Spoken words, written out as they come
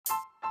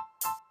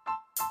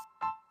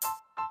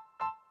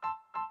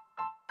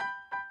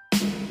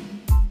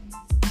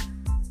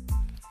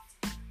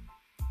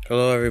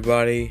Hello,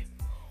 everybody.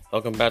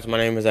 Welcome back to My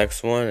Name is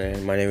X1,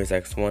 and my name is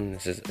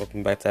X1.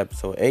 Welcome back to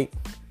episode 8.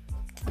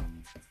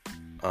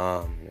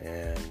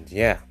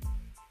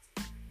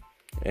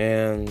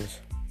 And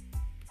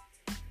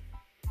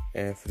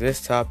for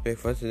this topic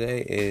for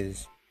today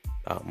is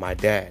about my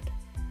dad,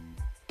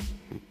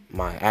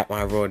 my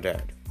real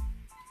dad.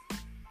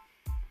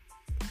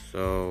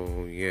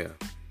 So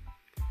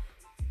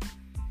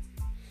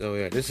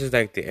this is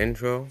like the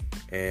intro,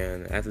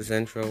 and after this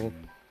intro,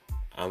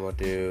 I'm gonna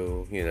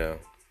do the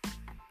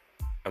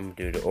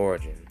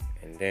origin,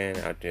 and then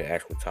I'll do the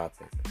actual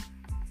topic.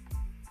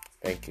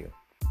 Thank you.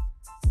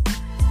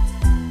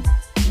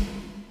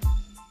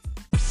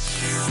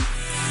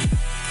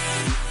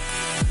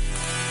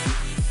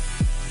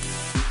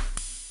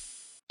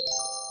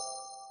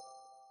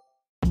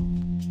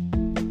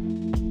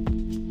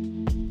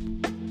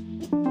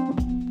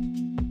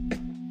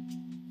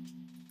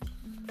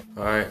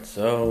 Alright,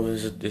 so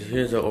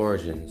here's the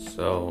origin.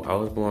 So I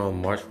was born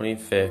on March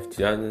 25th,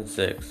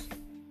 2006.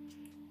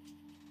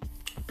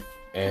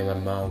 And my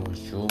mom was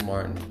Jewel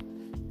Martin,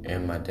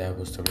 and my dad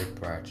was Tariq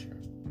Bradshaw.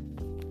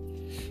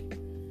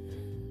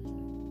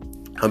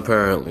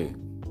 Apparently.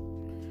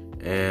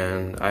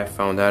 And I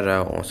found that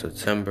out on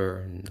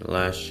September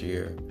last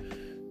year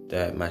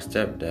that my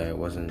stepdad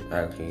wasn't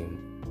my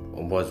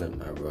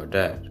real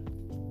dad.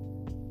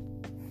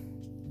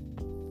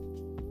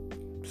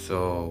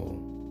 So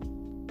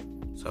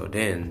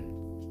then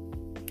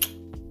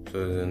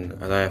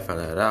as I found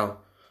that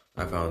out,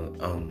 I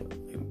found a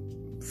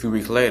few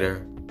weeks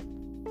later,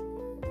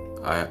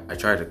 I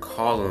tried to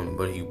call him,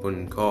 but he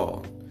wouldn't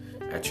call.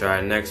 I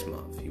tried next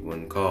month, he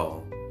wouldn't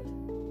call,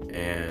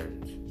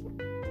 and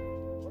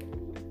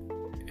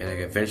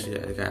eventually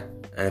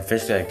I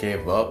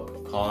gave up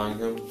calling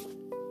him,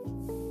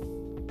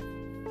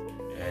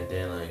 and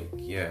then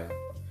he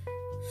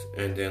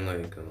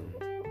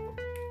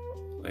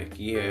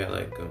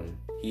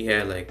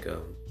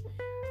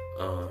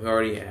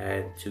already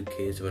had 2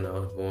 kids when I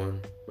was born.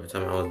 By the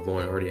time I was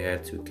born, I already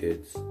had 2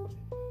 kids.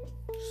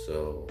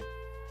 So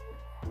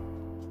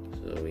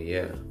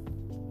yeah.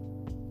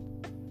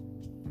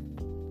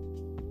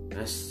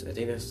 I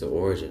think that's the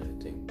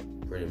origin,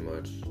 pretty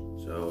much.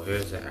 So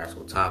here's the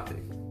actual topic.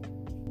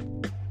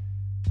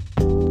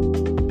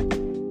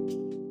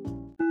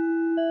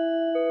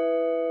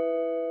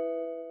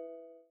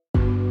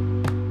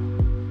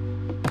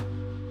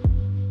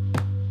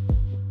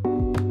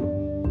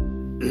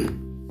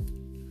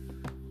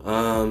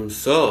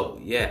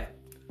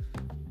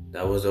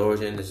 That was the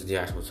origin. This is the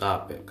actual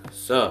topic.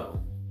 So,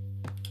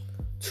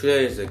 2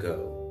 days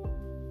ago,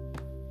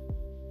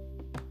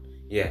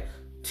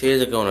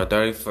 on the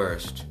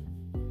 31st,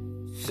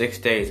 6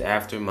 days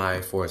after my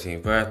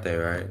 14th birthday,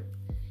 right?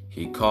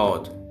 He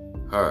called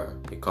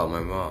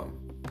my mom,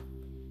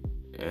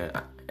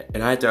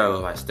 and I thought it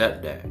was my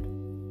stepdad.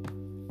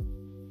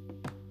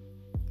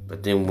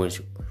 But then when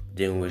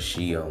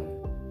she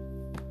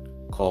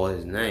called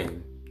his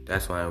name,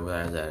 that's when I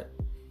realized that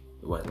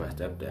it wasn't my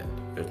stepdad.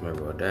 It was my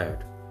real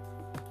dad.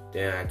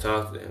 Then I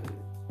talked to him.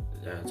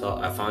 I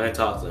finally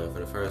talked to him for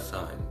the first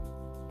time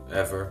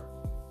ever,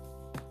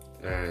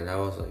 and I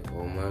was like,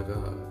 "Oh my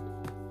god!"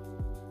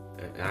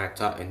 And I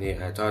talked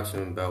to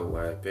him about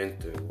what I've been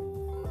through,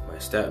 my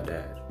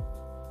stepdad.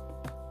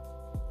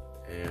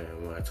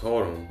 And when I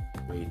told him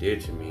what he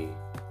did to me,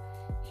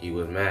 he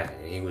was mad,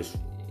 and he was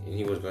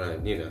gonna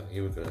give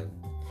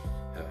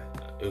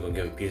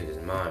him peace of his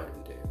mind.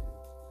 And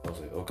I was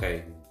like,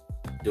 "Okay,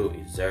 do it.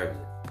 You deserve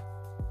it."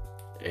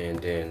 And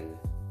then,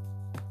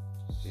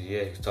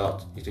 he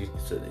taught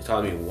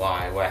me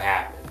what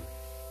happened.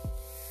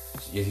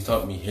 He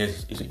told me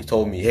his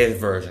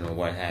version of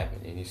what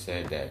happened, and he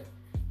said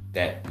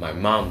that my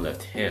mom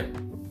left him,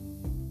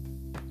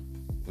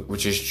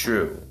 which is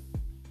true.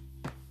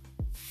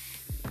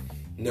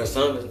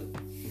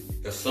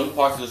 Some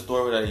parts of the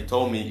story that he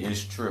told me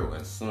is true,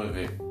 and some of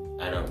it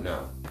I don't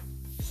know.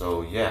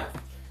 So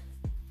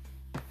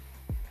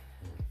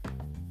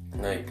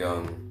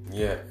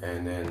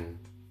and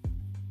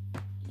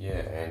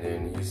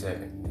then he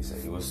said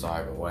he was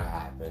sorry for what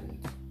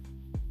happened,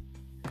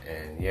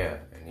 and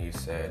he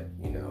said,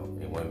 he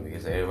wanted me to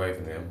stay away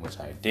from him, which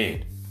I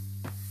did,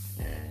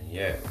 and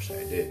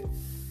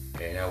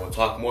and I will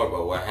talk more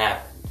about what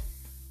happened.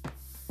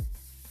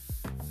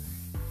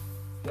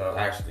 So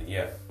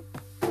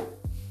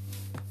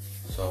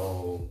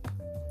So,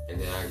 and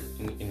then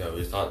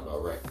we talked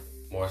about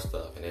more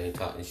stuff, and then he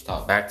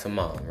talked back to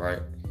mom,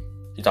 right?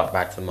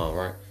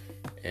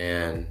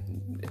 And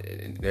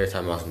they were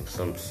talking about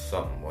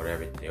something,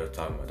 whatever they were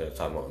talking about. They were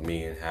talking about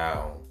me and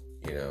how,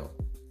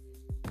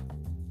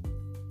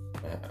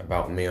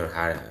 about me and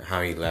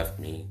how he left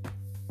me,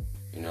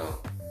 And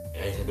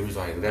he said the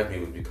reason why he left me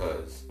was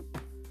because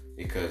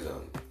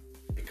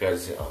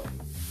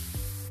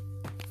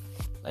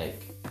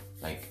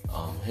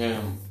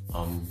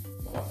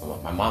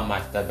my mom and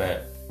my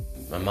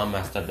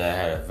stepdad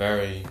had a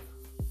very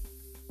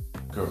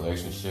good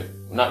relationship.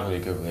 Not really a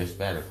good relationship,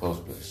 but had a close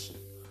relationship.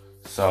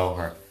 So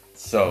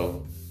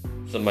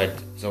So my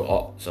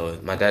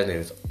dad's name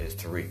is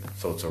Tariq.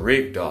 So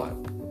Tariq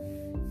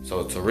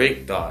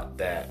thought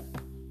that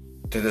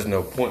there's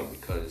no point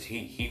because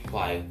he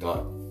probably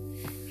thought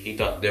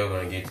they were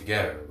gonna get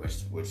together,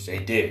 which they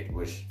did.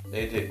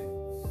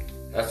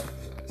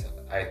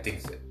 I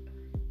think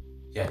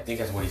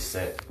that's what he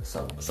said.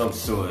 Some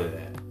sort of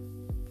that.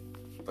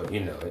 But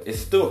it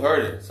still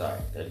hurt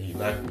inside that he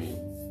left me.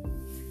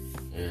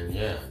 And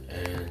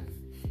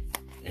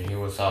and he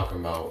was talking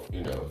about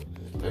they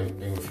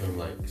with him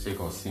like they're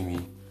gonna see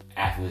me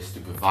after this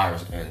stupid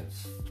virus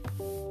ends.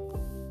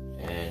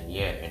 And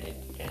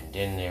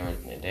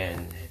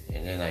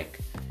then like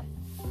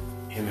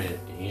him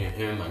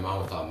and my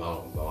mom were talking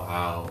about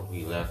how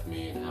he left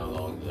me and how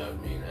long he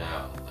left me and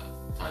how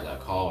times I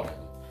called him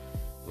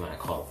when I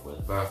called for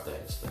his birthday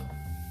and stuff.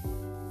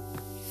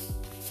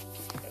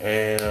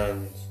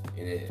 And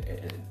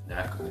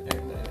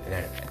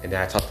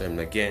I talked to him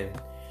again,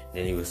 and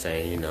then he was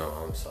saying,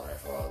 I'm sorry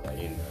for all that,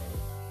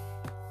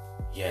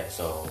 Yeah,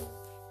 so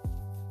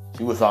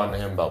she was talking to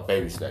him about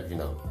baby steps,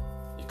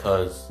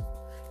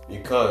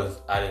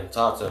 because I didn't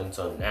talk to him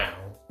until now.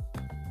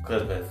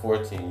 Because it's been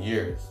 14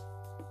 years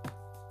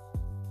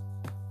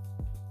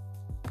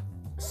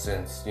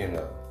since, because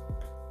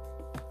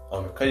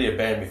he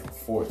abandoned me for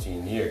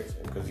 14 years,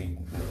 and because he,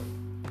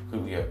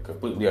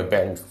 completely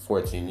abandoned me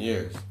for 14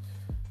 years.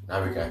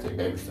 Now we gotta take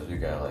baby steps. We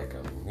gotta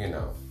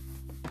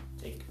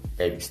take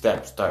baby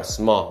steps. Start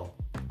small,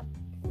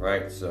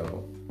 right?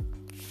 So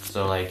he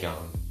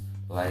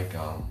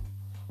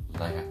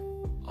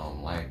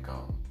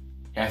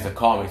has to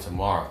call me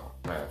tomorrow.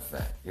 Matter of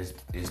fact, it's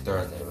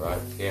Thursday,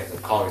 right? He has to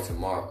call me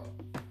tomorrow.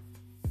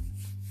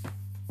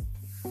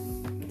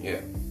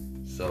 Yeah.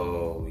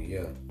 So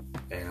yeah,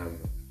 and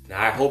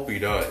now I hope he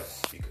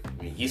does.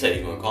 He said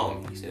he's gonna call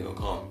me.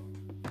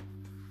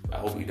 I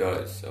hope he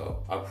does.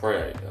 So I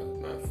pray that he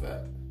does.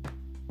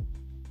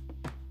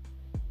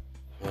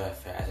 Matter of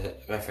fact,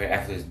 after I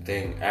finish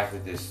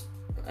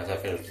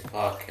this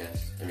podcast,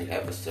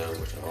 episode,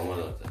 which I'm on one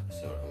of the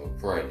episode, I'm gonna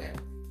pray that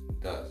he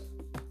does.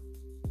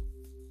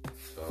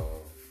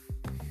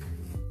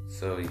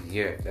 So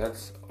yeah,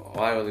 that's all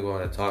I really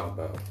want to talk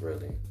about,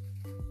 really.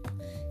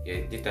 Yeah,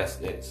 I think that's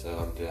it.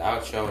 So the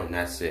outro, and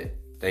that's it.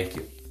 Thank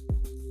you.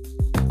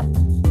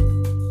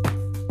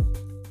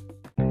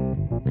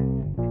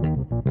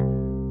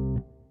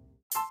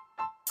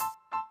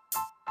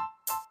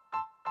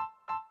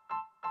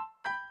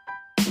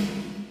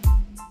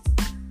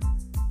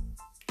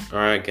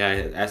 Alright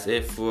guys, that's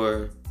it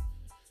for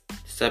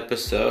this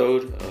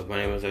episode of My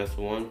Name is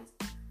S1.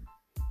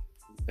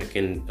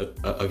 Again,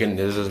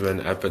 this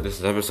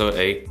is episode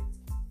 8.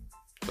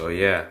 So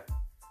yeah,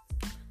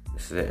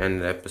 this is the end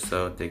of the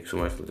episode. Thank you so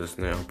much for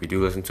listening. I hope you do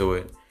listen to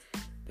it.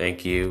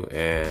 Thank you,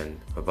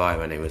 and bye-bye.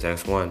 My name is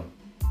X1.